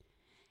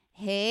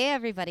Hey,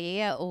 everybody.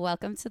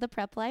 Welcome to the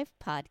Prep Life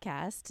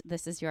podcast.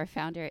 This is your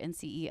founder and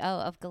CEO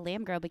of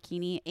Glam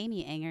Bikini,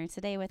 Amy Anger,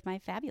 today with my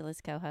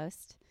fabulous co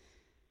host.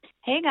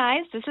 Hey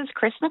guys, this is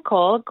Chris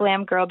Nicole,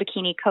 Glam Girl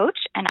Bikini Coach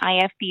and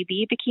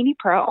IFBB Bikini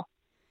Pro.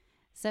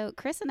 So,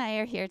 Chris and I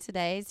are here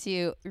today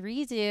to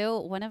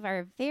redo one of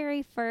our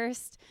very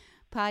first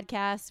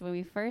podcasts when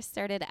we first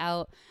started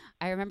out.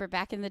 I remember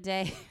back in the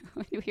day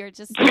when we were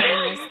just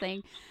starting this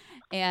thing.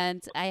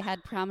 And I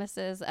had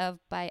promises of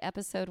by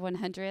episode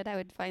 100, I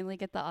would finally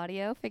get the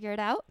audio figured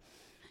out.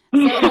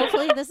 So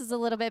hopefully this is a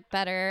little bit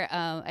better.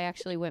 I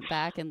actually went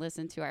back and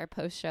listened to our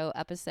post-show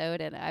episode,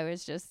 and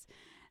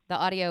the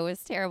audio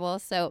was terrible.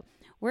 So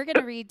we're going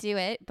to redo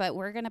it, but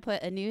we're going to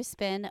put a new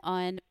spin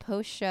on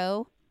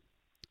post-show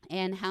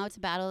and how to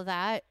battle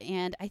that.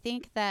 And I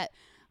think that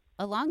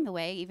along the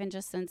way, even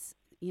just since,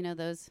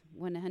 those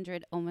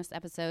 100 almost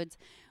episodes,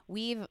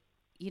 we've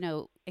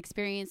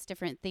experienced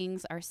different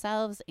things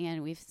ourselves,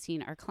 and we've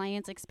seen our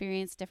clients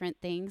experience different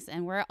things,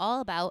 and we're all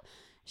about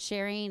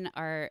sharing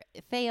our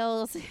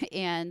fails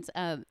and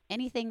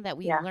anything that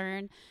we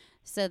learn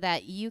so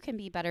that you can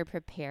be better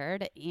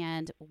prepared.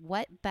 And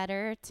what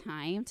better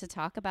time to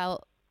talk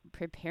about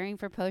preparing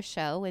for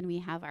post-show when we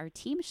have our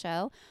team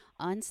show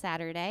on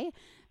Saturday.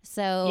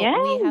 So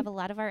we have a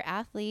lot of our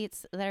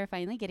athletes that are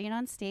finally getting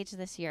on stage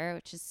this year,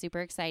 which is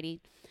super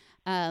exciting.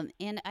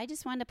 And I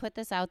just wanted to put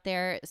this out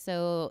there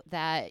so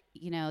that,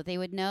 they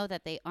would know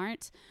that they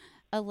aren't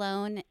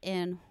alone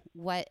in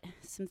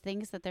some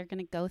things that they're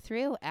going to go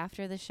through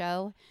after the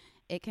show.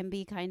 It can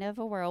be kind of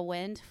a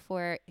whirlwind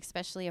for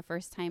especially a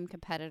first-time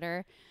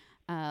competitor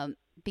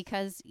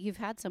because you've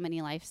had so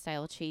many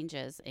lifestyle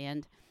changes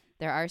and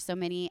there are so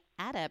many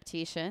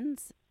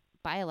adaptations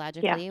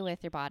biologically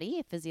with your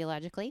body,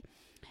 physiologically.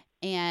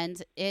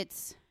 And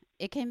it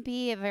can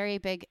be a very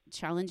big,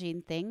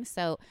 challenging thing.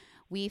 So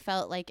we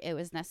felt like it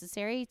was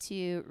necessary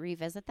to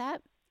revisit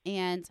that.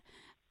 And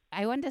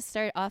I wanted to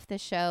start off the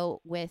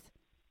show with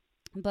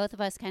both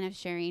of us kind of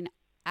sharing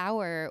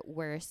our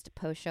worst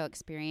post-show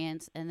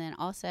experience and then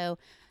also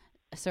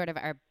sort of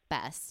our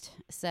best.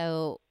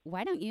 So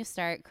why don't you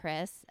start,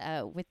 Chris,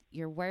 with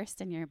your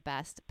worst and your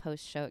best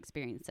post-show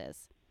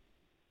experiences?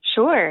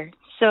 Sure.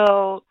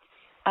 So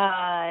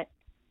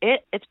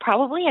it's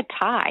probably a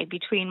tie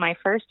between my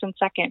first and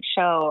second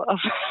show of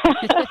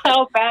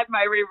how bad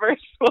my reverse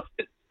was.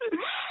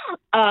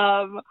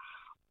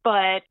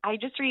 But I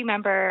just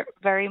remember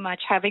very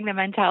much having the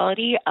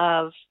mentality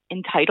of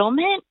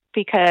entitlement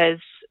because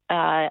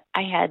I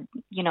had,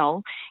 you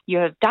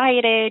have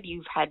dieted,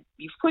 you've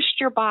pushed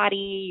your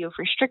body, you've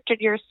restricted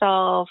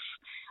yourself,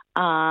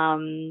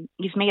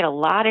 you've made a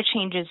lot of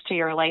changes to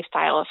your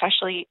lifestyle,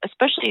 especially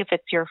if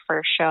it's your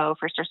first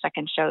or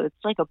second show.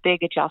 It's like a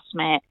big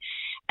adjustment.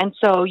 And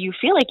so you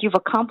feel like you've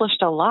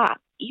accomplished a lot,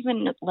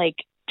 even like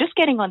just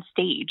getting on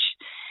stage.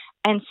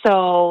 And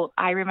so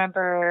I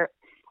remember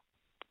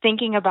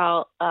thinking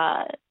about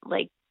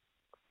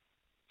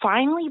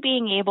finally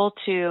being able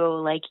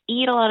to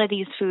eat a lot of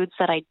these foods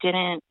that I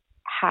didn't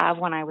have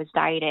when I was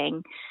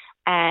dieting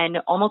and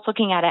almost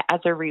looking at it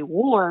as a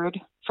reward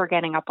for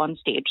getting up on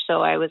stage.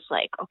 So I was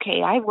like,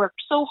 okay, I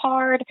worked so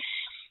hard.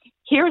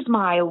 Here's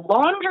my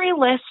laundry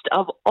list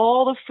of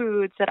all the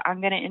foods that I'm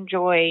going to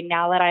enjoy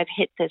now that I've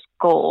hit this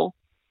goal.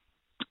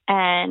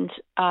 And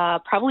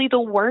probably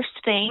the worst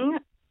thing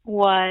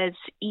was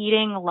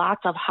eating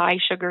lots of high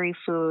sugary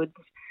foods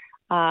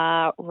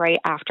right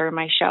after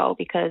my show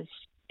because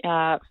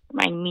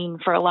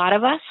for a lot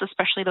of us,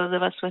 especially those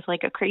of us with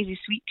like a crazy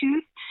sweet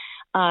tooth,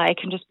 it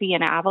can just be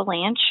an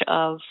avalanche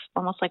of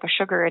almost like a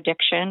sugar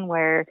addiction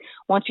where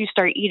once you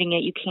start eating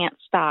it, you can't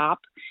stop.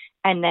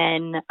 And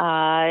then,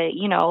 I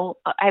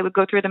would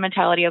go through the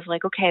mentality of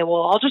like, okay,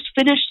 well, I'll just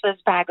finish this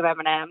bag of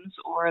M&Ms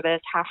or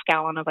this half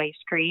gallon of ice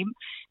cream,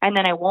 and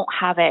then I won't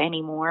have it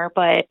anymore.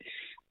 But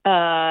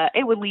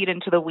it would lead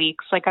into the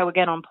weeks. Like I would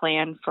get on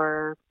plan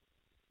or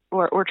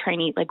try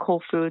and eat like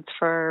whole foods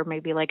for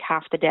maybe like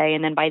half the day.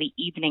 And then by the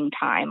evening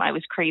time, I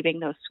was craving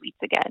those sweets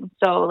again.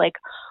 So like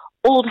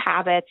old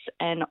habits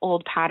and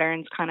old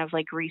patterns kind of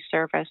like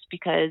resurfaced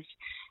because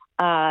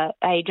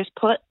I just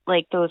put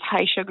like those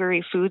high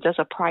sugary foods as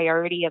a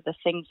priority of the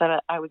things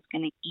that I was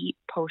going to eat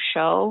post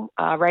show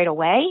right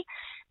away.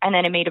 And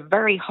then it made it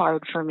very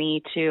hard for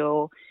me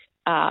to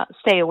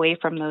stay away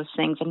from those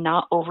things and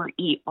not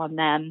overeat on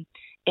them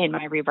in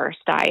my reverse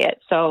diet.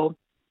 So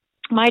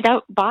my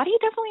body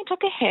definitely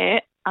took a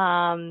hit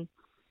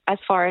as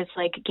far as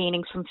like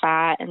gaining some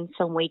fat and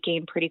some weight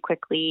gain pretty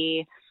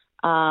quickly,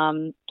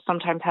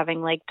 sometimes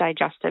having like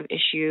digestive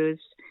issues.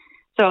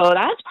 So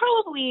that was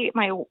probably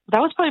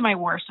my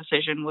worst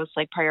decision was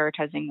like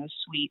prioritizing those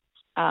sweets.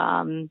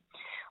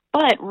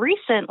 But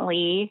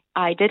recently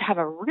I did have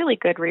a really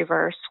good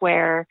reverse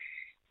where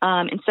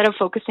instead of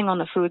focusing on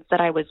the foods that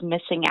I was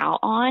missing out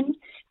on,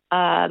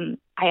 I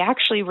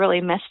actually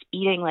really missed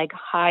eating like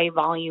high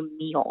volume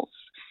meals.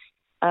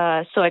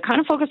 So I kind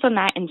of focused on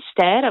that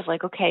instead of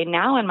like, okay,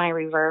 now in my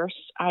reverse,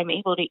 I'm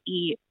able to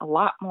eat a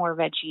lot more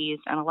veggies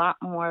and a lot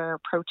more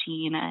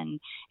protein. And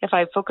if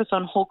I focus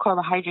on whole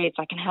carbohydrates,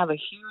 I can have a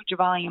huge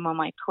volume on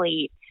my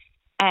plate.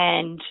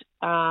 And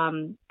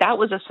that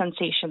was a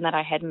sensation that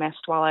I had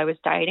missed while I was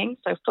dieting.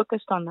 So I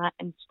focused on that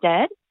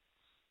instead.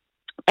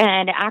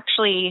 And it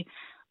actually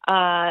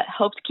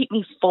helped keep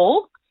me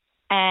full.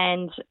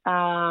 And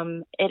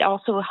it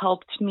also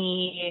helped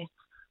me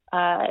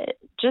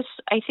just,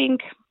 I think,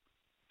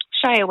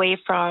 shy away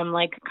from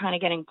like kind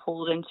of getting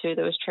pulled into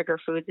those trigger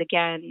foods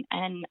again.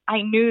 And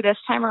I knew this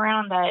time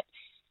around that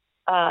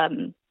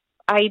um,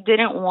 I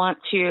didn't want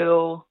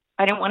to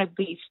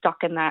be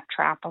stuck in that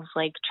trap of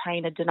like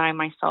trying to deny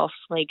myself,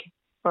 like,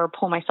 or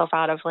pull myself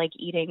out of like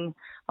eating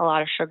a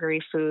lot of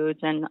sugary foods.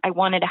 And I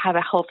wanted to have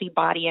a healthy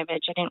body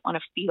image. I didn't want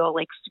to feel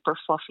like super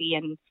fluffy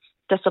and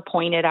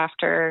disappointed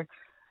after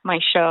my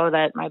show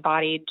that my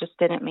body just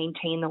didn't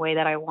maintain the way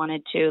that I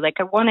wanted to. Like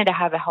I wanted to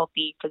have a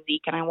healthy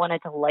physique and I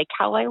wanted to like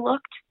how I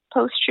looked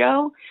post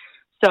show.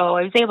 So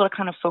I was able to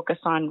kind of focus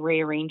on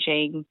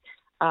rearranging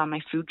my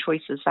food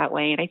choices that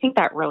way. And I think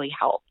that really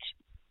helped.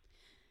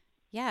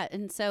 Yeah.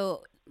 And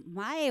so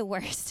my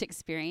worst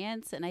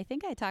experience, and I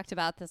think I talked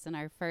about this in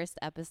our first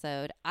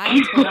episode,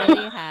 I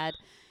totally had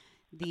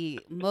the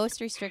most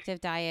restrictive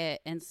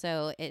diet. And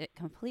so it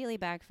completely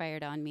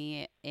backfired on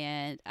me.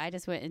 And I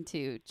just went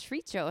into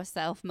treat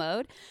yourself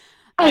mode.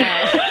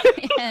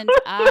 And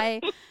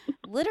I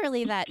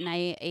literally that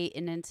night ate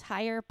an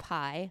entire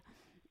pie,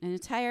 an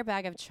entire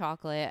bag of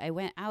chocolate. I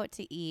went out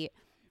to eat.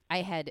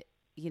 I had,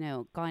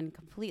 gone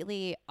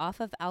completely off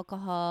of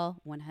alcohol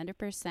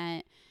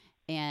 100%.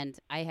 And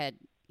I had,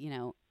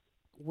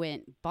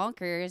 went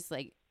bonkers.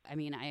 Like, I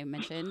mean, I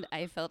mentioned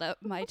I filled up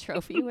my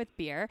trophy with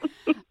beer.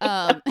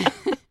 Um,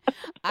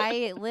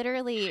 I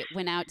literally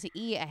went out to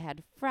eat. I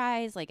had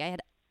fries. Like, I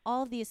had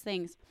all these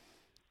things.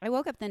 I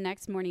woke up the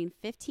next morning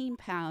 15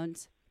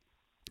 pounds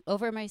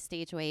over my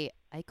stage weight.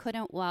 I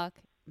couldn't walk.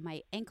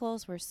 My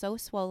ankles were so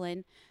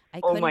swollen. I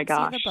Oh my couldn't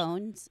see gosh. the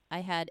bones. I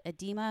had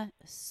edema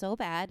so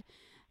bad.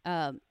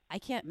 I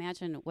can't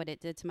imagine what it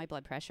did to my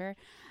blood pressure.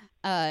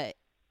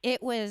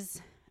 It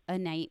was a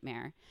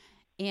nightmare.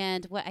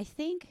 And what I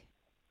think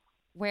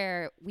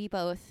where we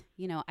both,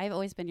 I've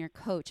always been your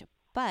coach,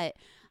 but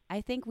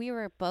I think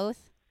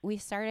we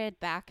started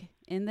back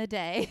in the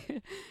day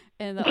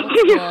in the old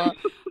school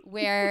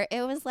where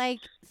it was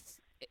like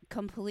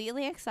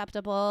completely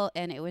acceptable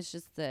and it was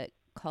just the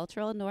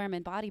cultural norm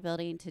in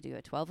bodybuilding to do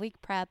a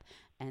 12-week prep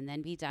and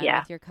then be done Yeah.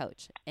 with your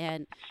coach.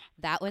 And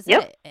that was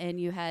Yep. it. And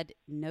you had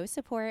no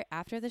support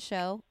after the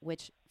show,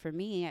 which for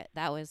me,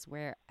 that was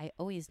where I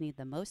always need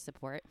the most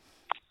support.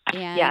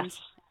 Yes.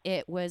 And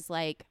it was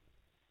like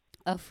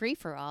a free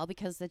for all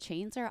because the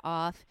chains are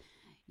off.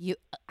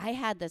 I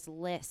had this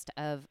list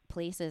of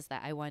places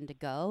that I wanted to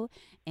go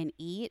and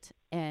eat,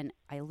 and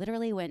I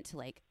literally went to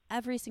like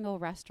every single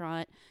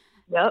restaurant,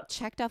 Yep.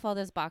 checked off all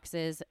those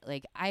boxes.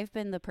 Like I've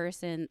been the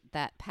person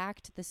that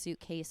packed the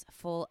suitcase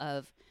full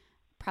of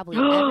probably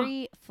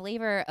every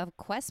flavor of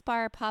Quest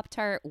bar, Pop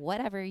Tart,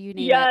 whatever you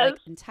name it, Yes.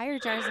 like entire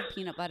jars of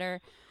peanut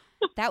butter.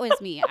 That was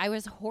me. I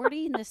was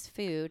hoarding this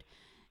food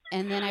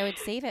and then I would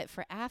save it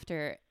for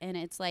after. And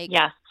it's like,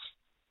 Yes.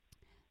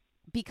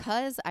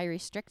 because I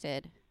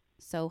restricted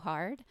so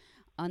hard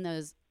on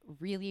those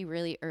really,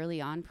 really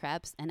early on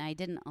preps and I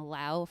didn't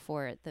allow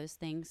for those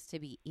things to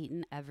be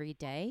eaten every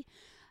day,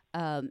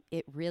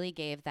 it really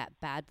gave that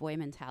bad boy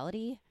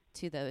mentality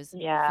to those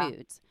Yeah.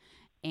 foods.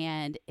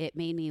 And it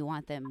made me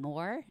want them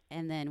more.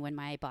 And then when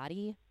my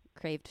body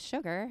craved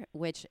sugar,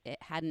 which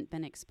it hadn't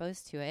been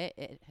exposed to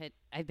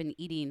I've been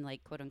eating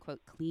like quote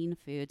unquote clean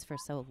foods for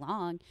so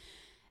long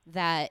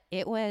that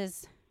it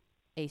was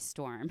a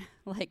storm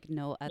like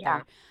no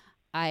Yeah.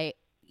 other.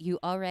 You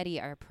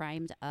already are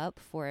primed up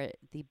for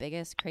the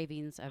biggest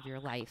cravings of your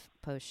life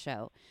post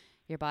show.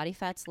 Your body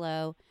fat's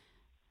low,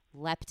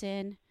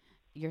 leptin,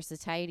 your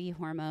satiety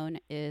hormone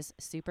is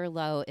super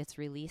low. It's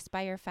released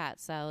by your fat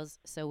cells.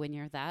 So when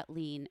you're that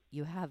lean,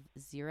 you have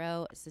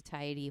zero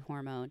satiety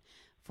hormone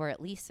for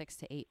at least 6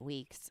 to 8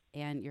 weeks.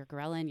 And your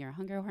ghrelin, your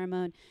hunger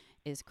hormone,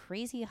 is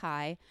crazy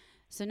high.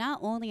 So not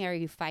only are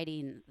you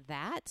fighting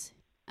that,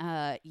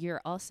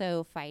 you're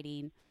also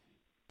fighting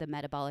the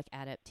metabolic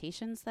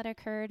adaptations that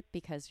occurred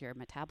because your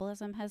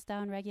metabolism has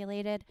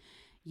downregulated.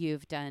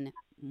 You've done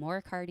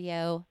more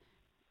cardio,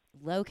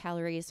 low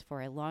calories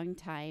for a long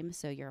time,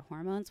 so your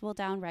hormones will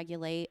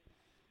downregulate.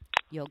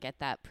 You'll get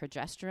that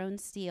progesterone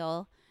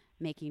steal,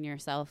 making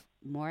yourself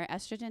more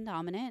estrogen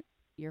dominant.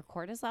 Your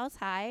cortisol's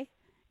high.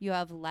 You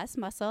have less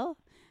muscle.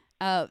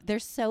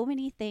 There's so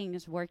many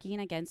things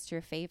working against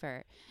your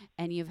favor,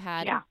 and you've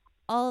had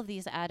all of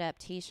these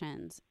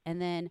adaptations,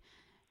 and then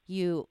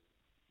you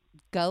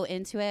go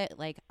into it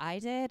like I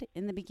did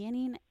in the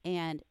beginning,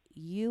 and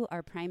you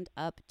are primed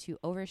up to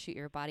overshoot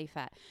your body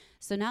fat.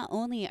 So not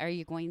only are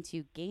you going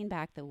to gain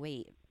back the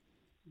weight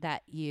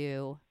that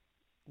you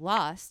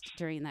lost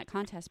during that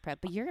contest prep,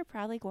 but you're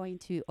probably going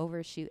to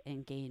overshoot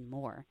and gain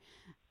more.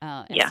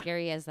 as Yeah.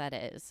 scary as that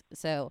is.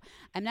 So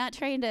I'm not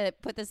trying to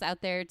put this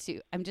out there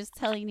I'm just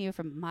telling you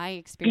from my Be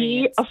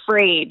experience.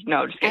 afraid.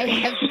 No, just I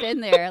kidding. have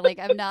been there. Like,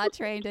 I'm not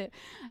trying to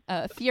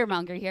fear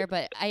monger here,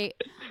 but I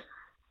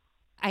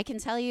can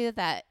tell you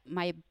that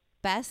my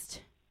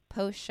best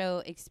post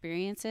show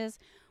experiences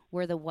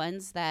were the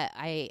ones that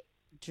I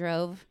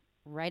drove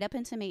right up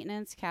into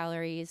maintenance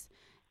calories,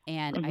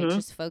 and I Mhm.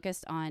 just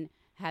focused on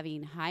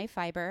having high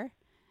fiber,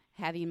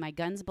 having my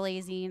guns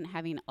blazing,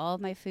 having all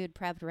of my food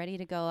prepped ready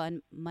to go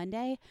on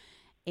Monday,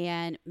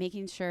 and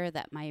making sure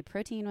that my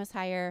protein was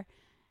higher,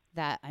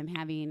 that I'm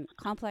having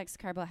complex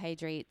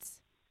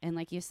carbohydrates, and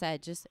like you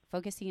said, just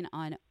focusing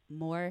on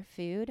more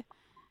food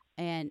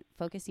and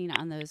focusing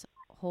on those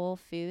whole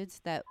foods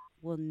that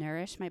will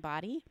nourish my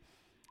body.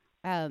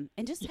 And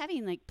just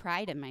having like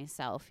pride in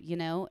myself,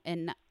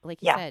 and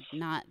like you Yes. said,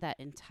 not that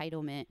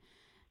entitlement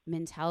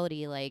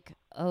mentality, like,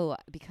 oh,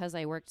 because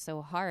I worked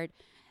so hard,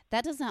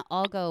 that doesn't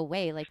all go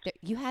away. Like,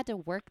 you had to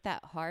work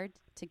that hard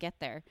to get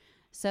there.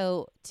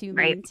 So to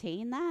Right.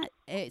 maintain that,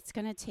 it's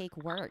going to take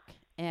work.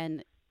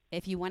 And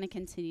if you want to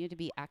continue to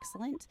be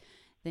excellent,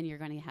 then you're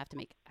going to have to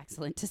make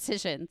excellent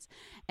decisions.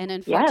 And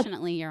Yes.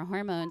 unfortunately, your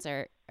hormones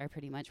are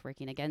pretty much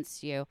working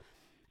against you.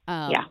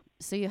 Yeah.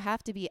 So you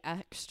have to be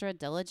extra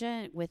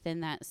diligent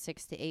within that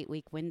 6 to 8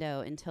 week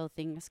window until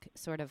things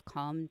sort of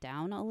calm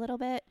down a little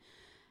bit.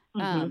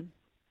 Mhm. Um,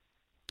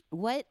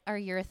 what are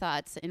your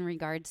thoughts in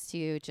regards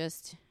to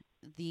just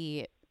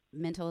the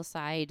mental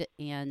side?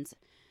 And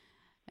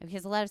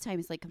because a lot of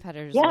times, like,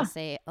 competitors will Yeah.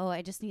 say, "Oh,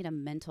 I just need a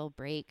mental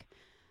break."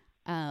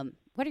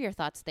 What are your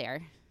thoughts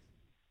there?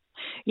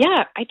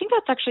 Yeah, I think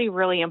that's actually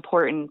really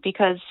important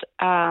because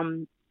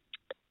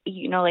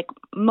like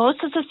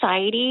most of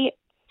society,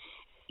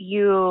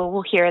 you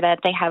will hear that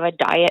they have a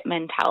diet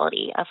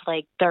mentality of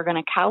like they're going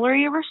to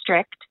calorie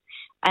restrict,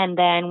 and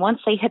then once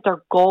they hit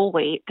their goal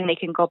weight, then they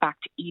can go back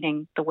to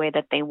eating the way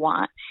that they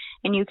want.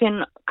 And you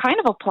can kind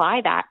of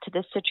apply that to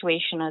this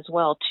situation as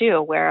well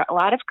too, where a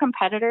lot of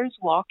competitors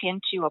walk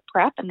into a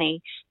prep and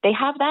they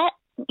have that,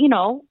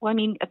 I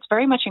mean, it's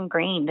very much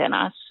ingrained in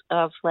us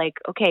of like,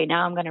 okay,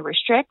 now I'm going to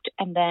restrict,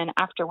 and then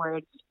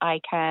afterwards I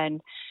can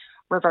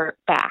revert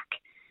back.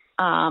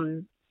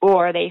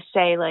 Or they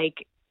say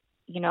like,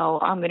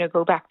 I'm going to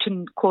go back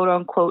to quote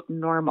unquote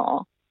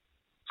normal.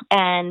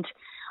 And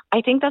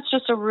I think that's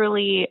just a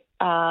really,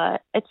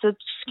 it's a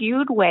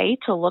skewed way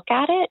to look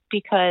at it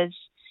because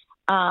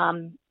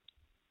um,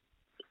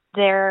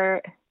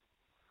 they're,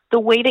 the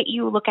way that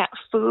you look at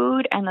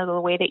food and the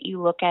way that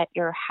you look at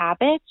your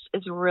habits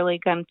is really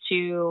going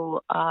to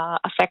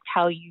affect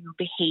how you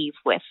behave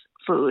with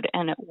food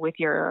and with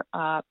your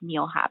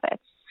meal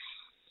habits.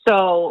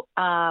 So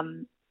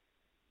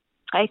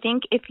I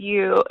think if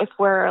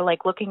we're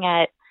like looking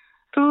at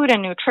food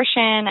and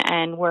nutrition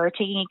and we're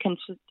taking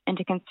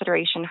into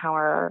consideration how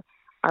our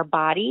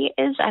body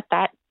is at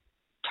that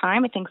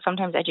time, I think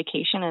sometimes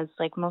education is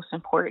like most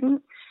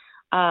important,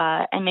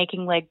 and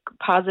making like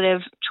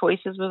positive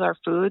choices with our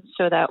food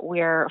so that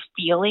we're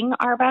feeling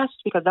our best.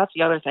 Because that's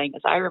the other thing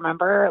is I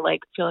remember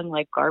like feeling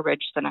like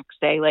garbage the next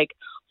day. Like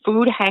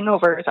food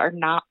hangovers are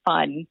not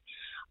fun.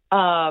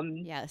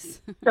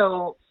 Yes.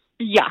 So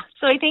yeah,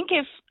 so I think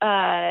if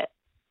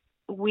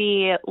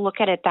we look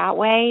at it that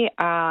way,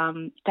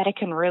 that it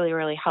can really,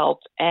 really help.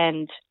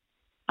 And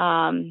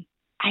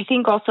I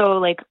think also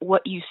like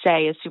what you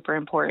say is super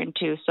important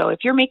too. So if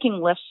you're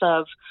making lists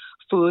of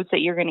foods that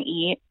you're going to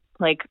eat,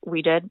 like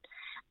we did,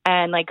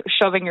 and like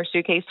shoving your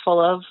suitcase full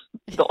of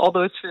all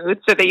those foods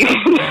so that you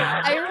can.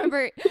 I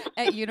remember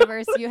at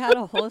Universe, you had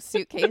a whole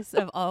suitcase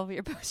of all of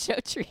your post show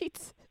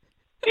treats.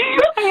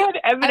 I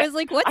had I was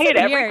like, "What's I had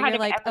in every here?" And kind you're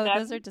of like, "Oh,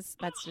 M&M.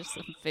 that's just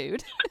some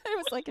food." It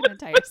was like an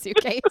entire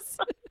suitcase.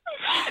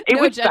 It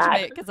No was bad.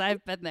 judgment, because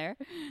I've been there.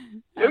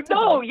 No,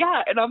 Totally.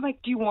 yeah, and I'm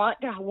like, do you want?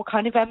 What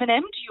kind of M&M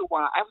do you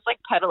want? I was like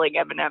peddling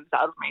M&Ms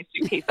out of my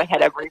suitcase. I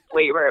had every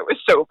flavor. It was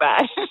so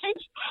bad.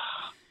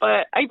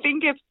 But I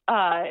think if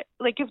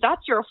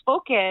that's your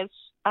focus,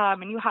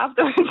 and you have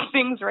those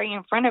things right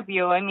in front of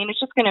you, I mean, it's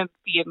just going to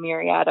be a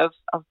myriad of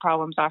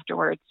problems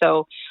afterwards.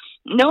 So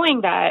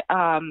knowing that,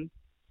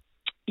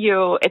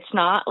 it's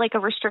not like a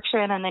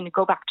restriction and then you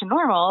go back to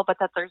normal, but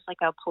that there's like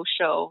a post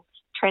show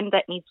trend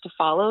that needs to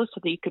follow so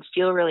that you could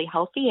feel really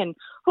healthy. And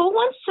who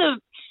wants to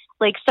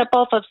like step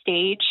off of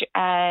stage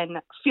and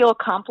feel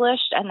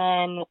accomplished and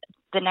then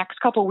the next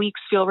couple weeks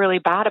feel really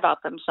bad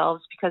about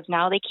themselves because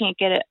now they can't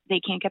get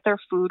their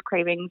food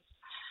cravings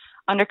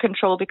under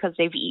control because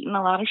they've eaten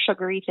a lot of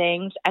sugary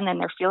things, and then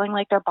they're feeling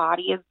like their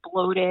body is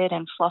bloated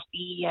and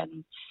fluffy.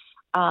 And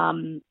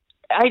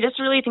I just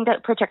really think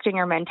that protecting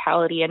your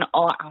mentality in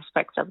all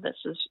aspects of this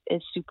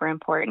is super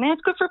important. And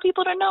it's good for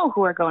people to know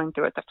who are going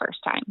through it the first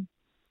time.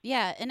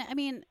 Yeah, and I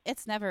mean,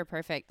 it's never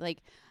perfect.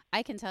 Like,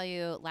 I can tell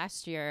you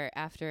last year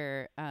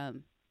after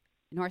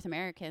North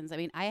Americans, I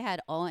mean, I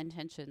had all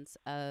intentions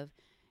of,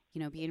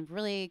 being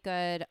really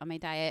good on my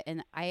diet,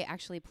 and I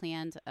actually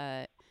planned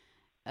a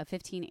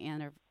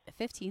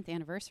 15th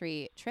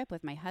anniversary trip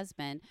with my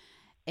husband,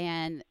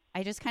 and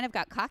I just kind of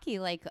got cocky,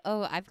 like,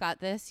 oh, I've got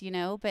this,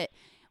 but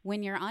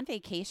when you're on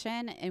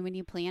vacation and when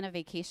you plan a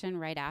vacation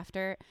right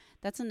after,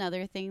 that's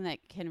another thing that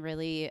can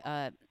really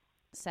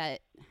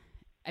set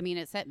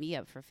it set me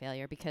up for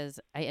failure because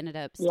I ended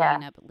up Yeah.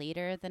 staying up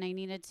later than I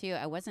needed to.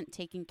 I wasn't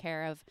taking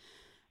care of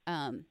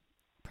um,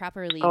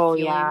 properly Oh,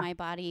 fueling yeah. my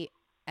body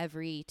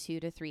every 2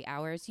 to 3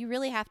 hours. You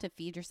really have to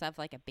feed yourself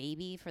like a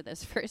baby for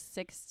those first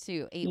 6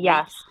 to 8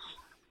 Yes. weeks.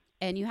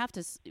 And you have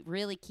to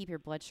really keep your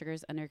blood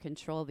sugars under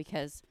control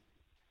because,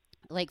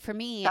 like for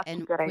me, That's a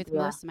and good with idea.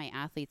 most of my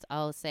athletes,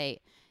 I'll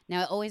say,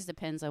 now it always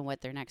depends on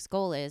what their next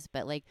goal is,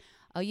 but like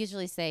I'll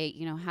usually say,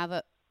 have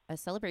a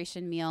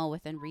celebration meal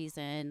within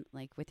reason,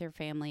 like with your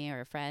family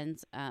or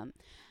friends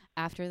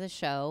after the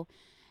show,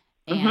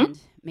 Hmm. and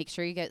make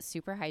sure you get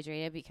super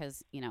hydrated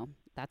because,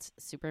 that's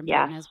super Yes.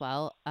 important as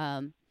well.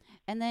 And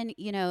then,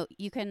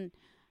 you can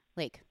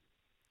like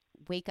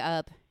wake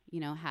up,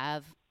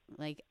 have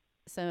like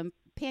some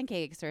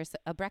pancakes or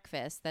a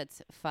breakfast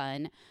that's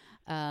fun,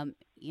 and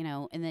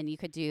then you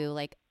could do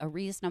like a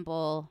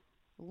reasonable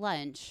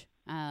lunch.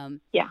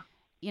 Yeah.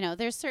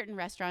 There's certain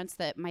restaurants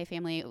that my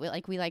family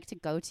we like to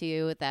go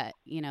to that,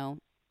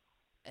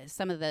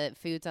 some of the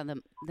foods on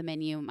the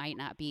menu might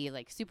not be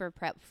like super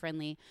prep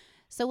friendly.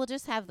 So we'll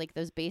just have like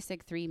those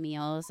basic 3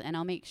 meals, and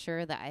I'll make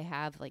sure that I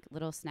have like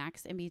little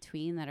snacks in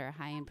between that are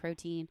high in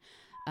protein.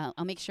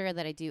 I'll make sure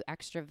that I do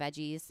extra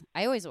veggies.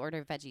 I always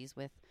order veggies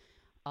with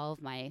all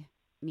of my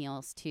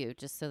meals too,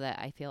 just so that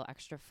I feel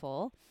extra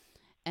full.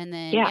 And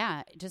then, Yeah.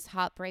 yeah, just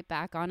hop right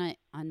back on it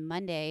on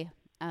Monday,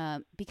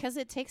 because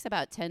it takes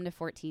about 10 to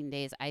 14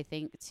 days, I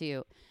think,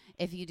 to,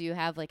 if you do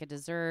have like a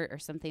dessert or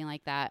something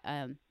like that,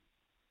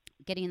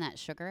 getting that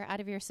sugar out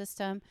of your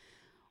system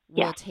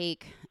will Yes.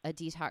 take a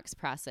detox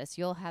process.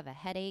 You'll have a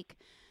headache.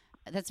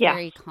 That's Yes.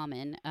 very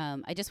common.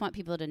 I just want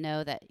people to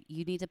know that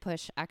you need to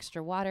push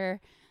extra water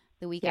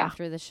the week Yeah.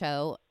 after the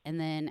show. And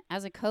then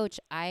as a coach,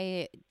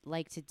 I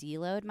like to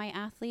deload my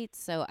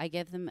athletes. So I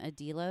give them a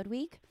deload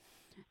week.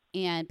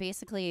 And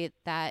basically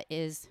that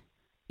is,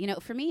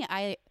 for me,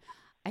 I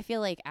feel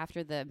like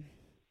after the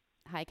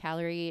high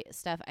calorie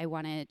stuff, I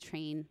want to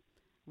train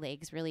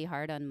legs really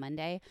hard on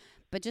Monday.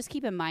 But just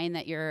keep in mind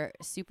that you're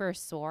super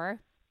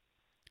sore.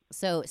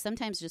 So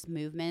sometimes just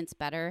movement's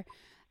better.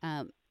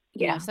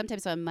 Yeah.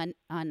 Sometimes on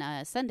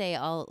Sunday,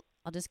 I'll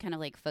just kind of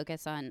like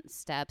focus on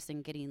steps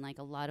and getting like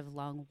a lot of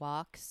long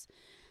walks,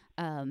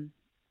 um,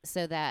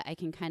 so that I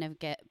can kind of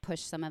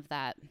push some of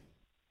that,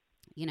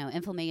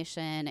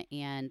 inflammation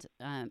and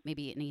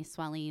maybe any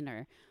swelling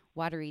or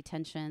water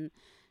retention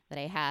that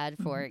I had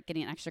Mhm. for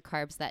getting extra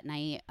carbs that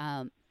night.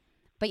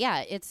 But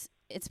yeah, it's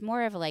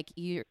more of like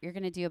you're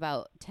going to do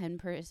about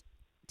 10%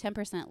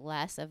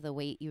 less of the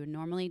weight you would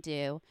normally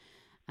do.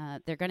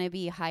 They're going to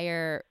be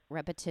higher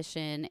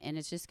repetition, and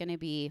it's just going to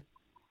be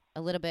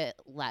a little bit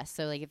less.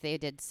 So, like if they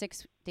did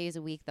 6 days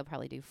a week, they'll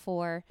probably do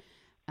 4.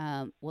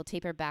 We'll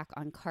taper back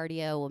on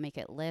cardio. We'll make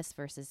it list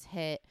versus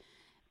hit,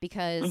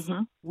 because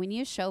Mhm. when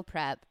you show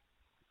prep,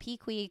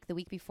 peak week, the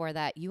week before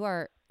that, you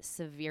are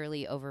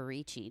severely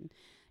overreaching.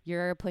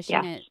 You're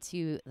pushing Yes. it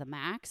to the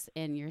max,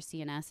 and your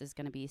CNS is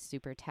going to be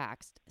super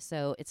taxed.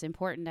 So it's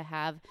important to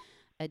have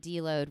a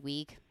deload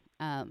week.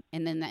 And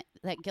then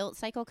that guilt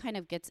cycle kind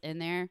of gets in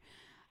there,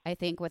 I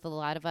think, with a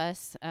lot of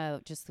us,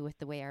 just with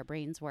the way our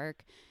brains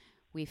work.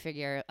 We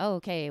figure, oh,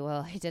 okay,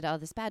 well, I did all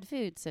this bad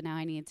food, so now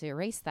I need to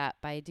erase that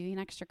by doing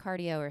extra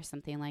cardio or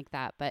something like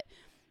that. But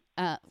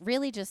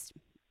really just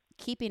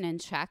keeping in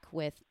check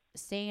with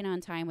staying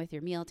on time with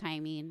your meal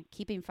timing,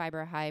 keeping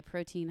fiber high,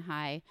 protein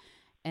high,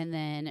 and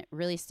then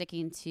really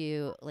sticking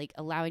to like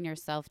allowing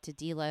yourself to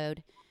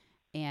deload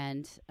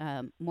and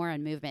more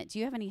on movement. Do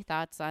you have any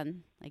thoughts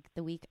on like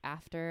the week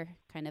after,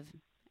 kind of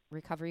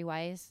recovery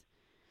wise?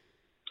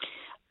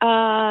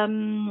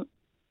 Um,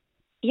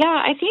 yeah,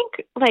 I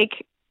think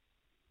like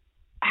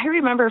I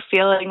remember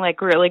feeling like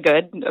really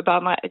good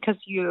about because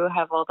you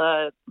have all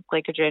the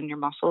glycogen in your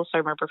muscles. So I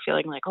remember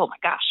feeling like, oh my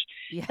gosh,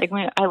 Yeah. like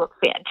I look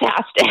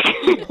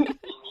fantastic.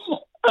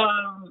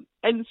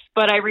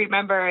 But I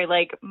remember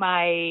like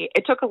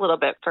it took a little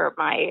bit for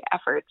my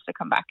efforts to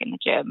come back in the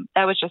gym.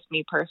 That was just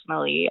me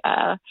personally.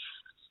 But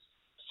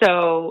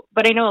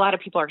I know a lot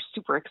of people are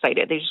super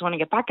excited. They just want to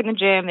get back in the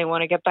gym. They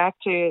want to get back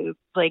to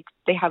like,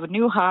 they have a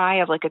new high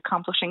of like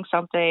accomplishing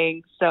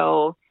something.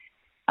 So,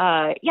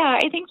 yeah,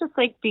 I think just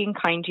like being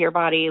kind to your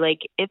body, like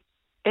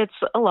it's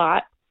a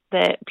lot.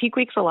 That peak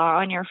week's a lot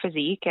on your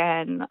physique,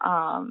 and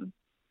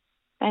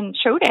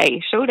show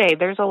day,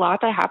 there's a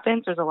lot that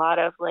happens. There's a lot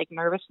of like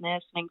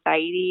nervousness and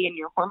anxiety, and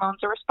your hormones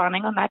are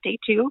responding on that day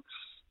too.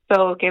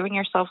 So giving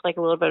yourself like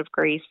a little bit of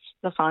grace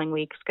the following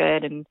week's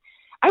good. And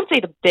I would say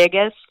the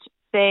biggest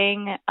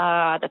thing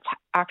that's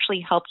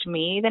actually helped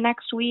me the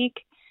next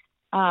week,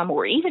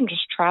 or even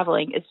just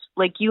traveling, is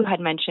like you had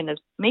mentioned, is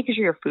making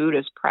sure your food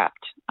is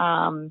prepped.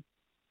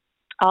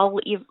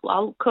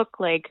 I'll cook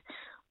like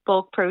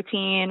bulk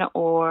protein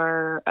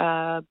or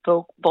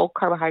bulk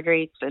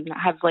carbohydrates, and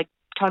have like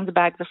tons of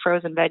bags of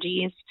frozen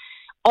veggies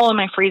all in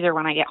my freezer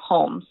when I get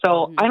home. So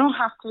Mm-hmm. I don't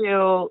have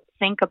to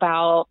think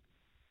about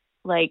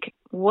like,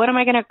 what am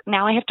I going to,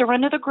 now I have to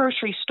run to the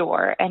grocery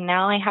store and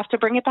now I have to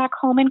bring it back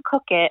home and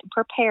cook it and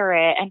prepare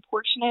it and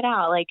portion it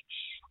out. Like,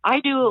 Yeah,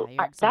 you're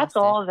that's exhausted.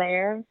 all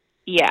there.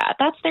 Yeah,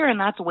 that's there and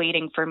that's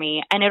waiting for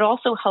me. And it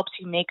also helps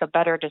you make a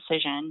better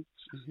decision,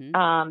 Hmm.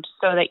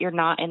 so that you're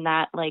not in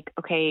that, like,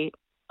 okay,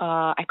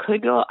 I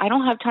could go, I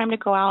don't have time to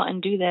go out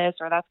and do this,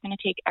 or that's going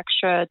to take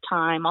extra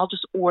time. I'll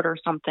just order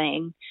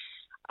something.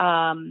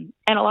 And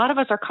a lot of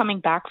us are coming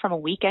back from a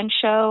weekend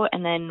show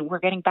and then we're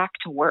getting back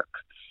to work.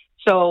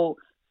 So,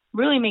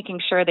 really making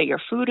sure that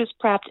your food is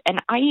prepped.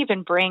 And I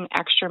even bring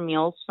extra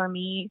meals for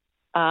me,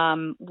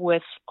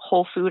 with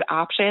whole food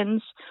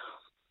options,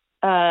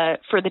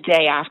 for the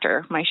day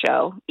after my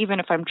show, even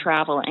if I'm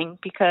traveling,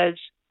 because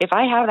if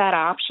I have that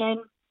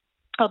option,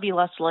 I'll be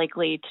less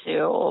likely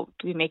to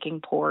be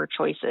making poor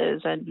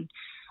choices. And,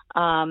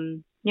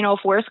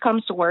 if worst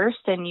comes to worst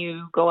and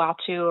you go out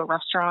to a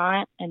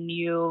restaurant and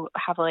you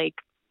have like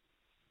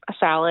a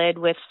salad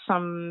with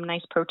some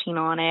nice protein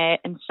on it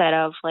instead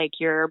of like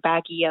your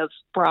baggie of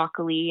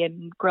broccoli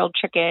and grilled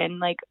chicken,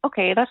 like,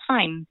 okay, that's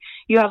fine.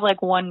 You have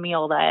like one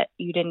meal that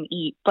you didn't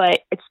eat, but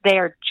it's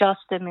there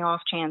just in the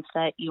off chance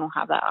that you don't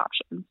have that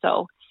option.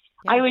 So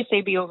I Yeah. always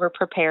say be over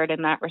prepared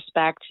in that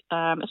respect,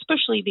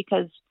 especially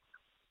because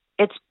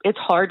it's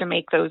hard to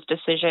make those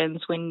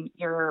decisions when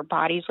your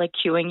body's like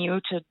cueing you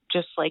to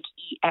just like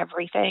eat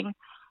everything.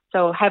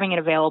 So having it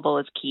available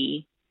is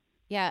key.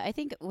 Yeah, I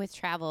think with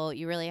travel,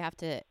 you really have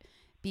to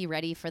be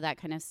ready for that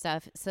kind of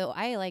stuff. So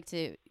I like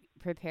to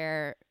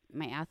prepare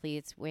my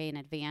athletes way in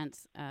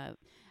advance.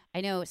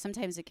 I know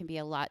sometimes it can be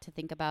a lot to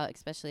think about,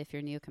 especially if you're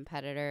a new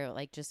competitor,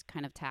 like just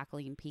kind of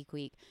tackling peak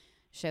week,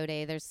 show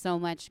day. There's so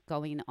much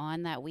going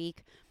on that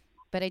week.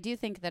 But I do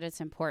think that it's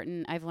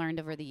important. I've learned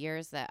over the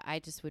years that I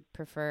just would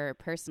prefer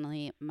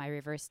personally my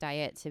reverse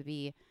diet to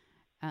be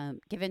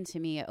given to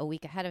me a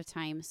week ahead of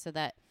time so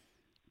that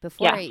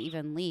before Yeah. I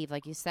even leave,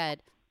 like you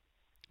said,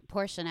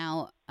 portion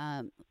out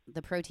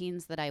the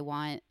proteins that I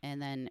want and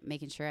then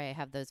making sure I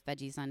have those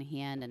veggies on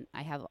hand and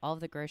I have all of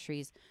the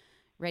groceries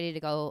ready to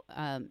go,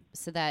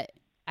 so that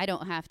I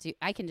don't have to,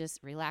 I can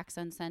just relax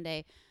on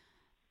Sunday,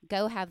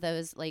 go have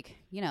those, like,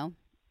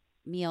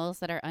 meals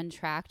that are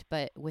untracked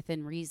but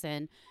within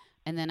reason.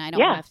 And then I don't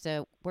Yeah. have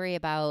to worry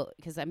about,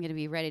 because I'm going to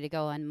be ready to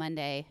go on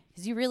Monday.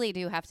 Because you really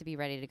do have to be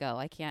ready to go.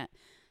 I can't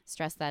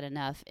stress that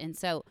enough. And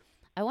so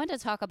I want to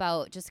talk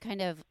about just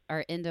kind of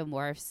our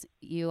endomorphs.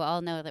 You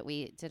all know that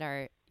we did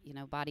our,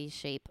 body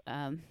shape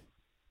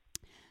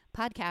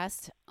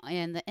podcast.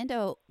 And the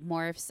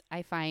endomorphs,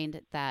 I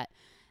find that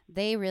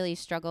they really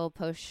struggle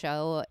post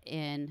show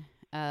in,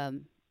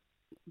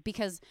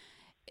 because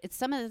it's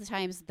some of the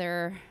times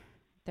their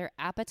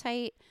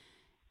appetite,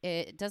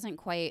 it doesn't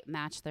quite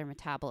match their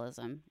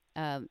metabolism.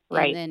 And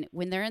Right. then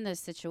when they're in this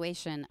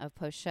situation of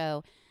post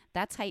show,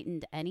 that's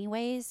heightened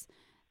anyways.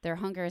 Their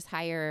hunger is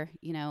higher,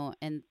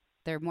 and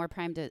they're more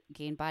primed to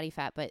gain body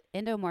fat. But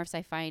endomorphs,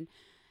 I find,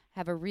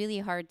 have a really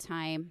hard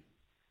time,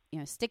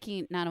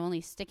 sticking, not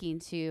only sticking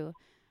to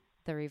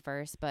the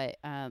reverse, but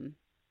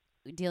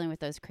dealing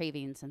with those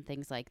cravings and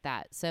things like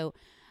that. So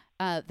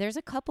there's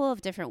a couple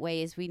of different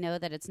ways. We know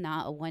that it's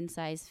not a one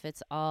size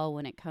fits all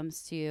when it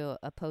comes to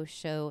a post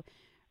show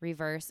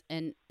reverse.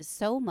 And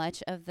so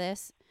much of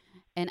this,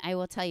 and I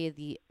will tell you,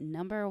 the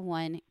number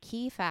one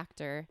key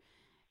factor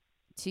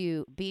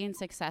to being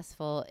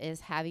successful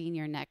is having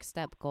your next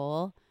step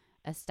goal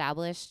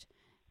established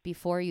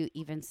before you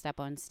even step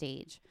on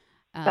stage.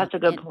 That's a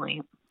good And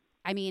point.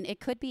 I mean, it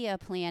could be a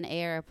plan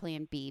A or a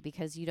plan B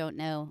because you don't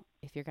know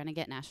if you're going to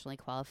get nationally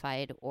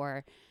qualified,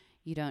 or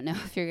you don't know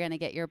if you're going to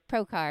get your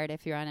pro card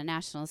if you're on a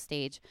national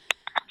stage.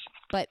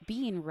 But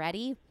being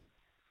ready,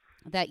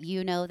 that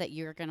you know that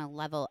you're going to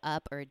level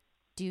up or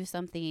do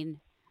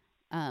something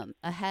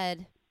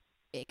ahead,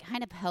 it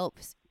kind of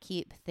helps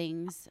keep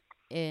things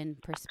in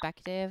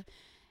perspective.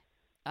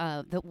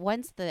 The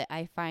ones that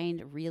I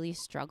find really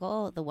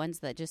struggle, the ones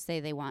that just say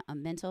they want a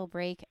mental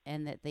break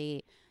and that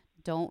they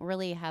don't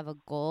really have a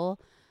goal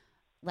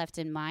left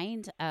in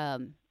mind,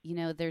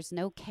 there's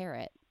no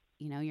carrot.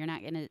 You're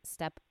not going to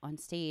step on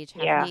stage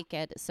half Yeah.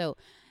 naked. So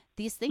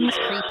these things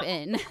creep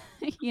in.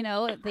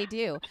 They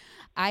do.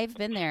 I've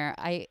been there.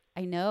 I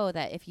know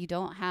that if you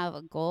don't have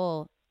a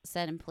goal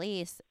set in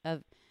place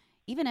of,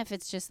 even if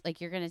it's just like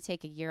you're going to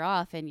take a year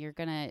off and you're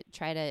going to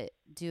try to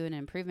do an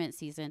improvement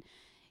season,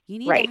 you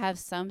need to Right. have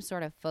some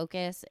sort of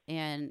focus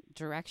and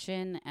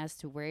direction as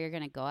to where you're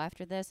going to go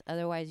after this.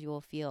 Otherwise, you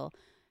will feel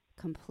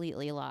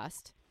completely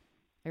lost.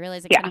 I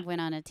realize I kind Yeah. of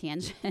went on a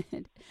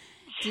tangent.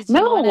 Did you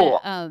want No.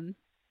 to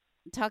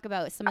talk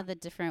about some of the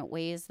different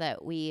ways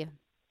that we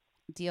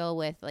deal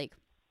with, like,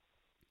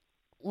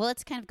 well,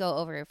 let's kind of go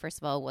over, first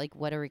of all, like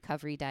what a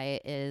recovery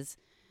diet is,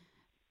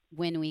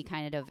 when we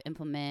kind of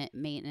implement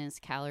maintenance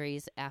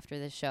calories after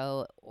the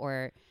show,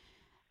 or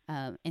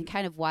and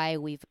kind of why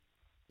we've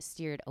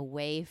steered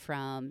away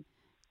from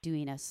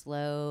doing a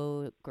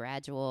slow,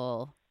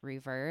 gradual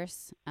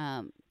reverse,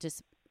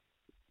 just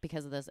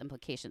because of those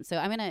implications. So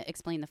I'm going to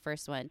explain the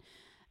first one,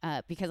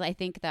 because I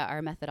think that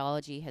our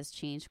methodology has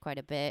changed quite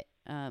a bit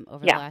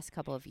over the Yeah. last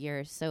couple of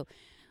years. So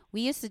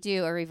we used to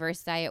do a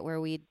reverse diet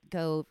where we'd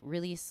go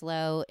really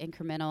slow,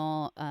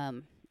 incremental,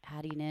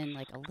 adding in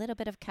like a little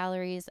bit of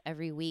calories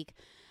every week.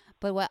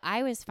 But what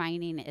I was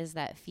finding is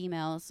that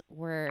females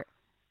were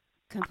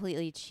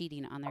completely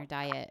cheating on their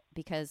diet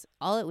because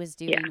all it was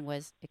Yeah. doing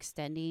was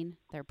extending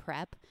their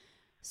prep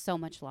so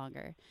much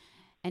longer.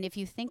 And if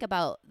you think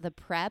about the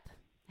prep,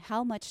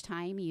 how much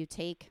time you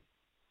take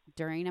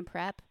during a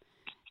prep,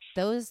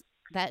 those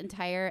that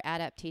entire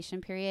adaptation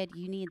period,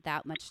 you need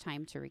that much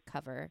time to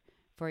recover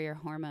for your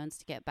hormones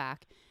to get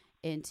back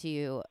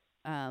into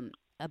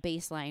a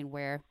baseline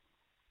where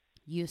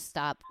you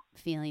stop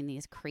feeling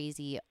these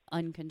crazy,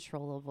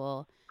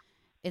 uncontrollable.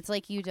 It's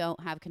like you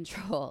don't have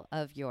control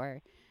of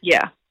your.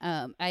 Yeah.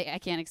 I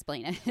can't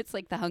explain it. It's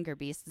like the hunger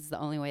beast is the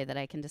only way that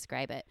I can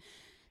describe it.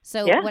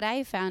 So Yeah. what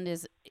I found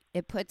is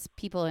it puts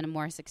people in a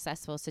more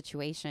successful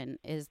situation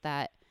is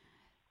that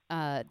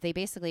they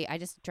basically, I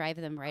just drive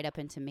them right up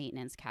into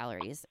maintenance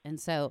calories. And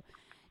so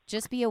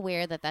just be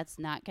aware that that's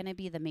not going to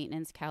be the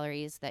maintenance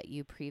calories that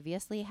you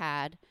previously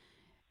had.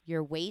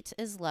 Your weight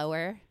is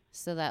lower,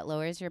 so that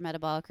lowers your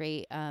metabolic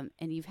rate. And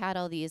you've had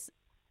all these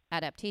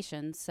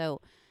adaptations.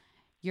 So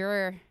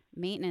your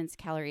maintenance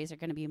calories are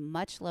going to be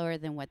much lower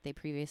than what they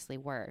previously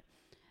were.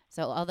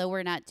 So although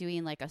we're not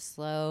doing like a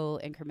slow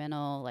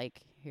incremental,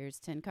 like here's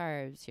 10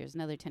 carbs, here's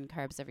another 10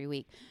 carbs every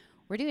week,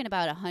 we're doing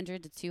about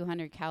 100 to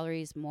 200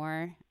 calories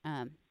more.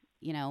 We're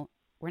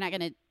not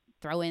going to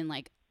throw in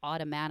like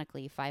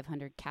automatically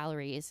 500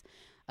 calories.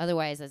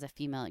 Otherwise, as a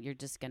female, you're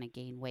just going to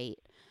gain weight.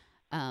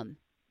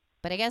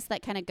 But I guess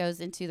that kind of goes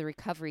into the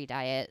recovery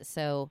diet.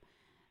 So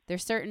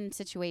there's certain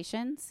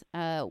situations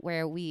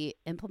where we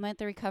implement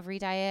the recovery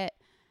diet.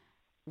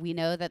 We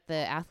know that the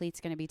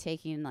athlete's going to be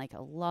taking like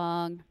a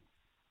long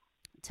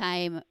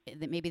time,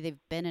 that maybe they've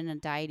been in a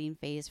dieting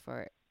phase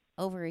for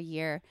over a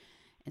year.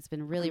 It's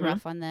been really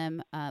rough on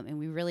them, and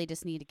we really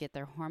just need to get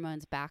their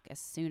hormones back as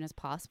soon as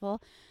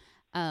possible.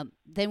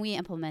 Then we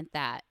implement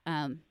that.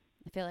 I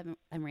feel like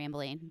I'm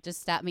rambling.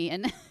 Just stop me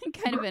and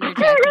kind of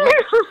interject. What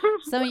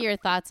some of your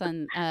thoughts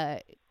on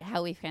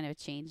how we've kind of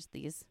changed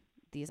these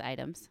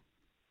items?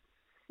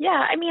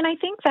 Yeah, I mean, I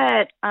think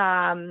that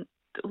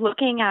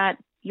looking at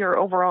your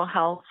overall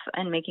health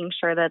and making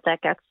sure that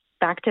that gets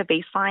back to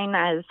baseline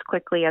as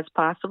quickly as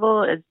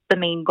possible is the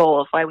main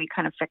goal of why we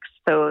kind of fix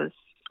those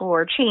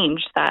or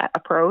change that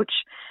approach.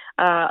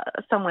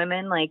 Some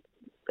women, like,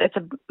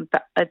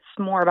 it's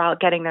more about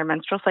getting their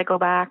menstrual cycle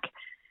back.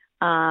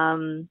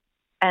 And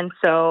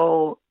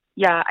so,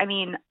 yeah, I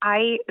mean,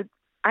 I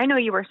know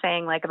you were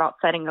saying like about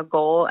setting a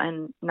goal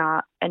and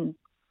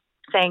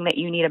saying that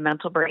you need a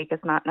mental break is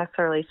not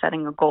necessarily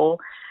setting a goal.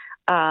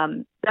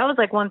 That was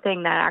like one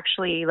thing that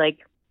actually like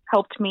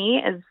helped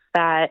me is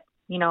that,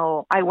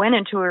 I went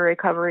into a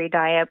recovery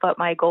diet, but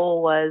my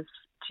goal was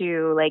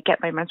to like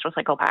get my menstrual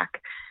cycle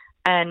back.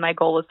 And my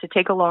goal was to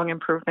take a long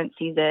improvement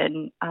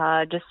season,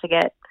 just to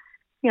get,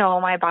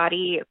 my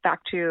body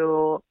back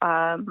to,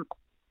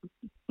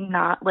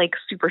 not like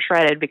super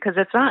shredded, because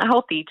it's not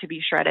healthy to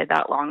be shredded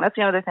that long. That's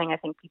the other thing I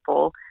think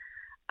people,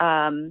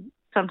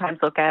 sometimes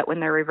look at when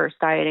they're reverse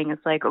dieting.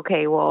 It's like,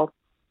 okay, well,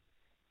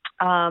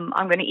 I'm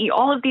going to eat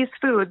all of these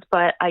foods,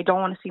 but I don't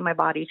want to see my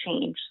body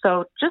change.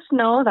 So just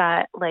know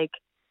that like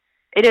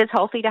it is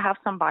healthy to have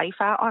some body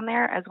fat on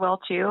there as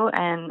well too,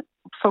 and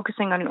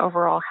focusing on your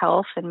overall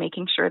health and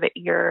making sure that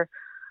you're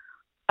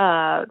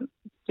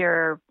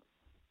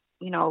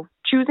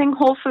choosing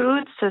whole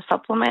foods to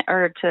supplement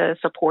or to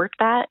support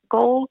that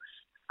goal.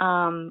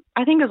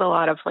 I think is a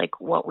lot of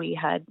like what we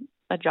had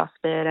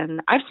adjusted,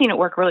 and I've seen it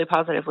work really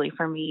positively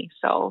for me.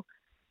 So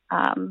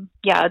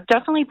yeah,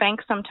 definitely bank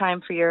some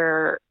time for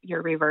your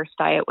reverse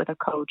diet with a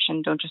coach,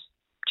 and don't just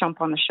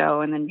jump on the show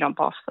and then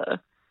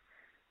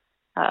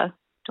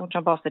don't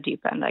jump off the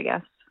deep end, I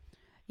guess.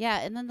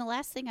 Yeah, and then the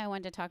last thing I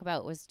wanted to talk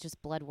about was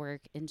just blood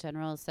work in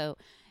general. So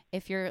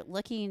if you're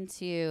looking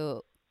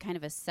to kind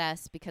of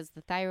assess, because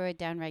the thyroid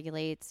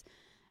downregulates,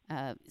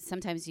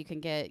 sometimes you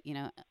can get,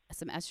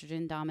 some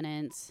estrogen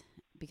dominance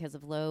because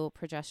of low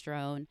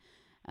progesterone.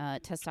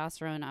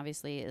 Testosterone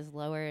obviously is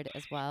lowered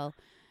as well.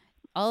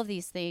 All of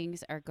these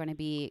things are going to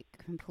be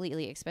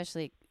completely,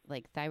 especially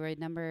like thyroid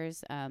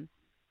numbers,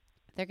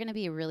 they're going to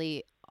be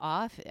really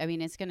off. I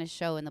mean, it's going to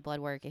show in the blood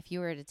work. If you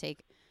were to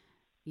take,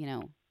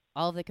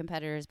 all of the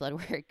competitors' blood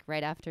work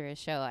right after a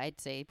show, I'd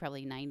say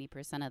probably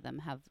 90% of them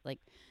have like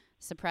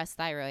suppressed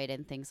thyroid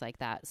and things like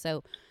that.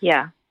 So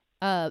yeah,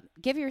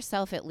 give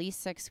yourself at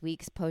least 6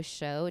 weeks post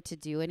show to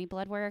do any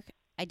blood work.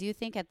 I do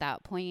think at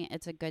that point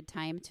it's a good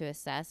time to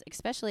assess,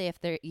 especially if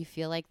you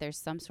feel like there's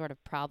some sort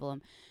of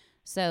problem.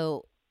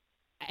 So,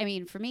 I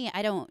mean, for me,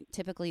 I don't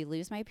typically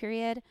lose my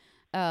period,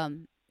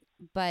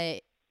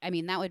 but I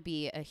mean that would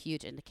be a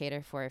huge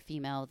indicator for a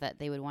female that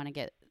they would want to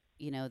get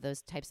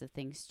those types of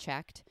things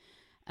checked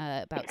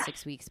about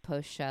 6 weeks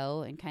post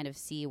show and kind of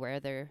see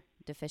where they're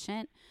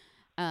deficient.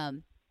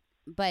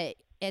 But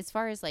as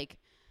far as like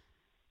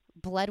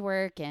blood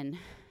work and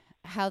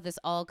how this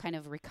all kind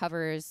of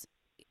recovers,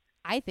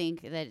 I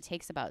think that it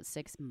takes about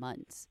 6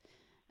 months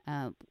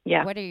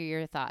Yeah. What are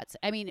your thoughts?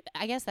 I mean,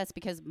 I guess that's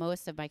because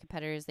most of my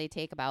competitors, they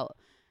take about,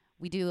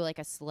 we do like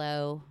a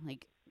slow,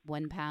 like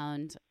 1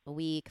 pound a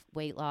week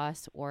weight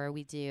loss, or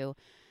we do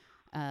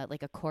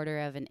like a quarter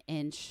of an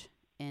inch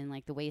in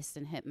like the waist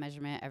and hip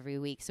measurement every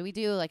week. So we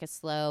do like a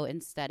slow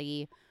and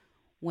steady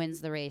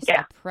wins the race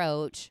Yeah.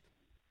 approach.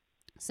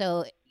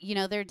 So,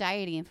 they're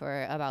dieting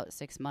for about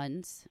 6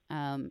 months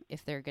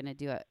if they're going to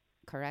do it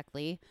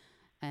correctly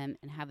and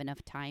have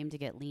enough time to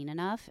get lean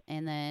enough.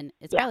 And then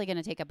it's Yeah. probably going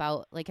to take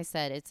about, like I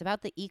said, it's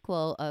about the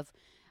equal of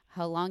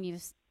how long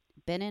you've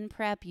been in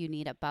prep. You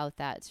need about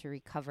that to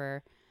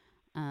recover.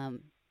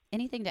 Um,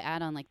 Anything to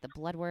add on like the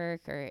blood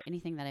work or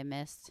anything that I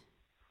missed?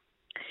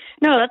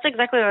 No, that's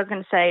exactly what I was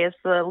going to say. Is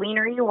the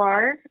leaner you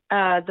are,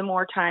 the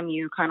more time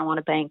you kind of want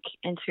to bank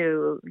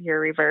into your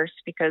reverse,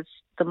 because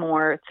the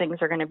more things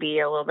are going to be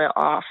a little bit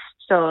off.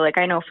 So, like,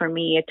 I know for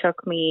me, it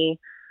took me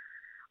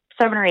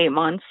 7 or 8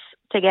 months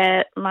to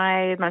get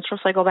my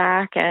menstrual cycle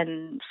back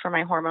and for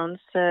my hormones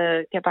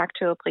to get back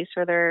to a place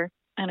where they're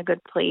in a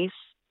good place,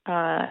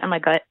 and my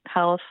gut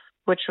health,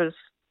 which was,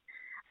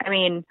 I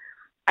mean,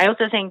 I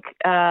also think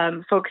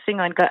focusing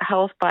on gut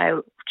health by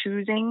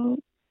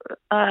choosing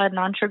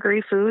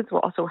non-sugary foods will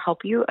also help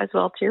you as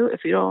well too.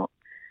 If you don't,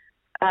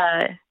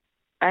 uh,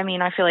 I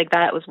mean, I feel like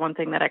that was one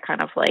thing that I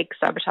kind of like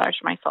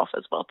sabotaged myself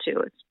as well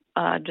too.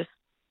 It's just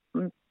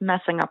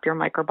messing up your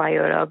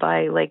microbiota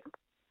by like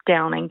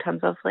downing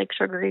tons of like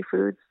sugary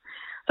foods.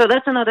 So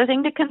that's another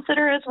thing to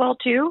consider as well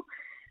too.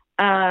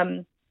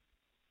 Um,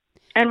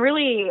 and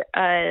really,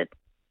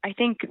 I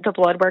think the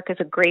blood work is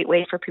a great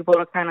way for people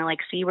to kind of like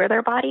see where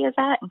their body is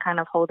at and kind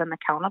of hold them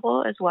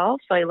accountable as well.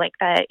 So I like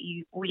that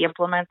we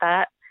implement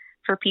that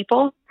for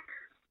people.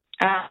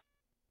 Uh,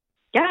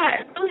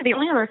 yeah, really the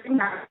only other thing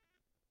that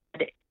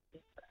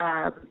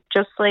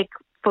just like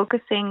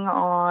focusing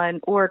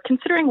on or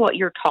considering what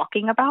you're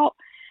talking about.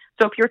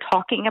 So if you're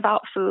talking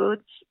about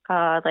foods,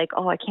 like,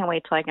 oh, I can't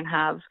wait till I can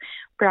have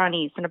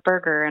brownies and a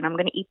burger and I'm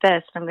going to eat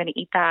this and I'm going to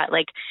eat that.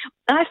 Like,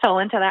 I fell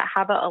into that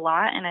habit a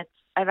lot, and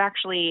I've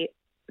actually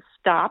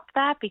stopped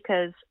that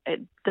because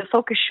the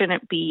focus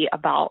shouldn't be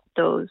about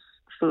those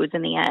foods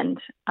in the end.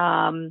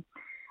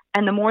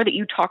 And the more that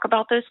you talk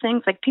about those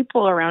things, like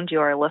people around you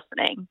are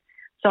listening.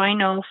 So I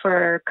know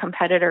for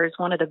competitors,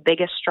 one of the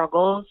biggest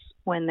struggles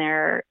when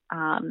they're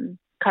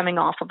coming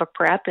off of a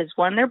prep is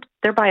one,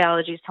 their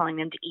biology is telling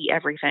them to eat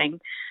everything,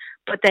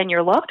 but then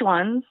your loved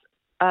ones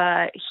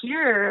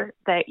hear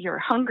that you're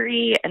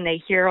hungry and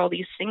they hear all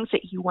these things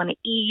that you want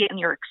to eat and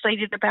you're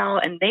excited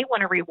about, and they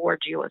want to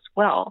reward you as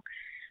well.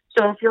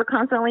 So if you're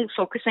constantly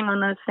focusing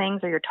on those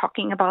things or you're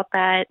talking about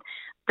that,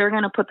 they're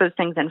going to put those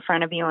things in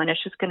front of you, and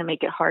it's just going to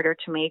make it harder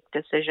to make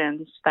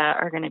decisions that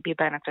are going to be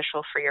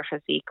beneficial for your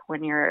physique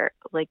when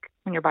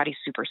when your body's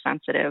super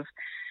sensitive.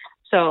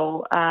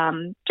 So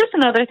just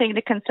another thing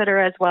to consider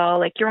as well,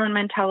 like your own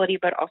mentality,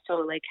 but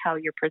also like how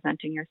you're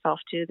presenting yourself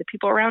to the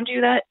people around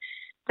you that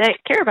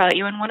care about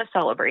you and want to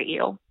celebrate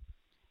you.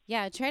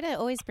 Yeah, try to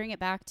always bring it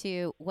back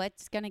to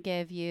what's going to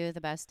give you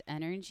the best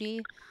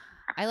energy.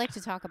 I like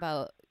to talk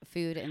about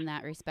food in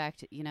that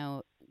respect,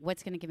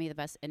 what's going to give me the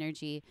best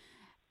energy.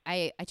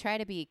 I try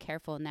to be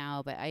careful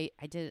now, but I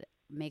did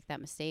make that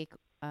mistake,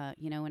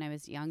 when I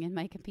was young in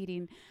my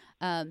competing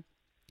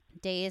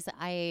days.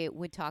 I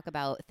would talk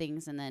about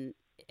things, and then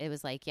it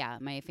was like, yeah,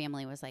 my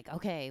family was like,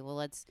 okay, well,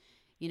 let's,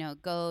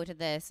 go to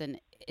this. And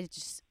it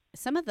just,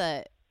 some of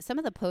the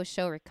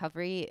post-show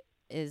recovery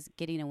is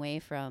getting away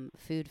from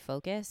food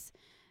focus,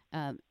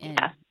 and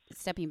Yeah.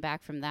 stepping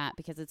back from that,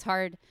 because it's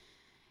hard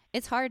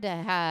to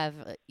have,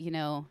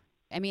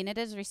 I mean, it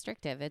is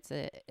restrictive. It's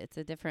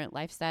a different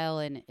lifestyle,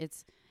 and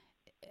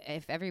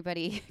if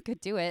everybody could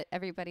do it,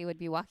 everybody would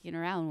be walking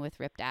around with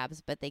ripped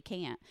abs, but they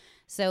can't.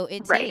 So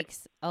it Right.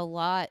 takes a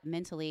lot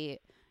mentally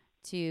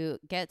to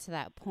get to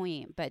that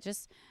point. But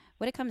just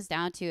what it comes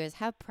down to is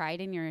have pride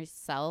in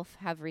yourself,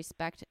 have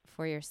respect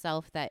for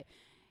yourself, that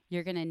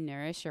you're going to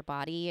nourish your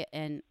body,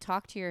 and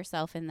talk to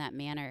yourself in that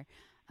manner.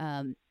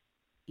 Um,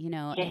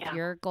 if Yeah.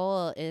 your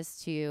goal is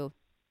to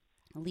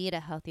lead a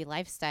healthy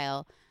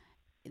lifestyle,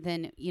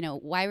 then,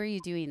 why were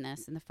you doing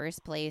this in the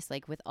first place?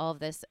 Like, with all of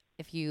this,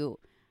 if you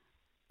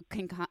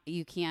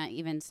can't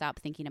even stop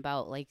thinking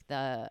about like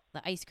the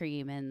ice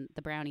cream and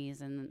the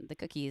brownies and the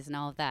cookies and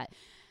all of that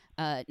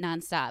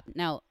nonstop.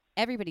 Now,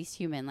 everybody's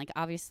human. Like,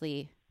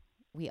 obviously,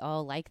 we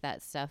all like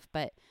that stuff,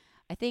 but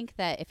I think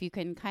that if you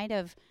can kind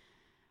of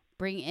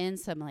bring in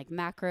some like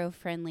macro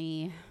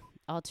friendly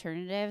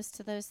alternatives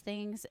to those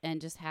things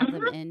and just have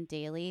them Hmm. in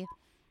daily,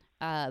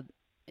 uh,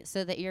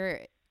 so that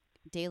you're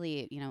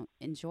daily,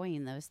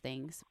 enjoying those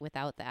things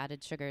without the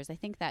added sugars, I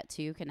think that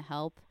too can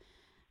help.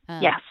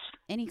 um, Yes.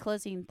 any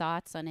closing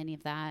thoughts on any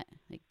of that,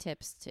 like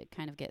tips to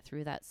kind of get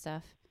through that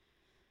stuff?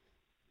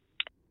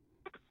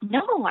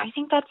 No, I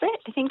think that's it.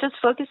 I think just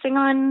focusing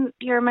on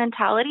your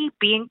mentality,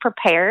 being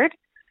prepared,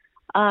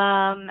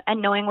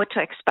 and knowing what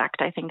to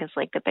expect, I think is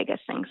like the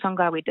biggest thing. So I'm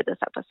glad we did this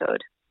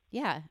episode.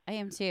 Yeah, I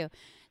am too.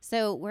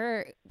 So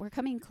we're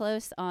coming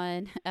close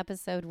on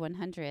episode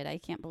 100. I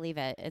can't believe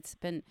it. It's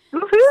been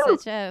Woohoo!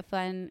 such a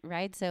fun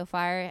ride so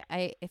far.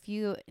 If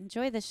you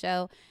enjoy the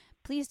show,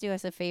 please do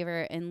us a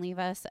favor and leave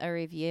us a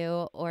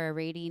review or a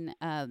rating.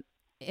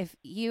 If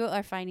you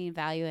are finding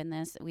value in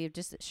this, we would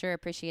just sure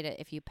appreciate it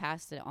if you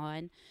passed it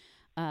on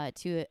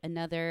to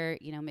another,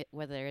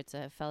 whether it's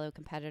a fellow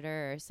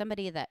competitor or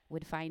somebody that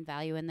would find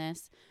value in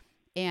this.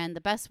 And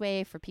the best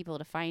way for people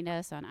to find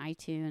us on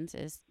iTunes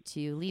is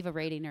to leave a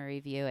rating or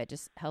review. It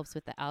just helps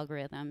with the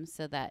algorithm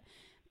so that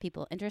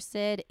people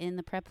interested in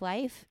the prep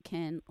life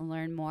can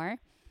learn more.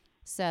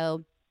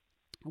 So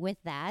with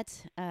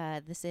that,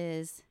 this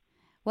is,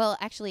 well,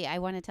 actually, I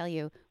want to tell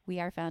you, we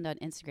are found on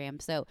Instagram.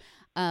 So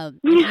if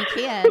you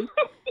can,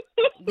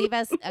 leave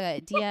us a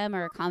DM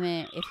or a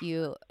comment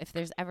if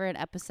there's ever an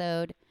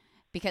episode,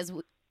 because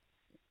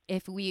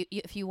if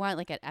you want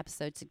like an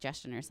episode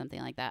suggestion or something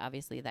like that,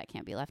 obviously that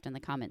can't be left in the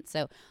comments.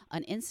 So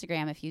on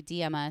Instagram, if you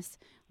DM us,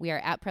 we are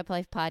at Prep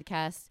Life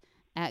Podcast,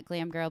 at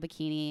Glam Girl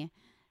Bikini.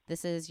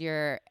 This is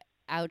your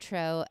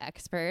outro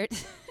expert,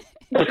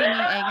 Amy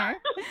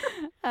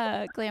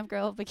Anger, Glam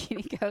Girl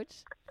Bikini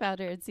Coach,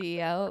 founder and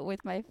CEO,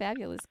 with my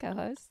fabulous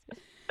co-host.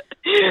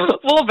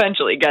 We'll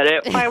eventually get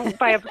it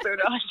by episode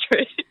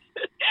 100.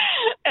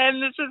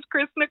 And this is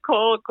Chris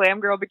Nicole, Glam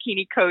Girl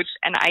Bikini Coach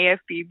and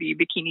IFBB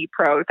Bikini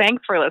Pro.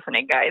 Thanks for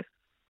listening, guys.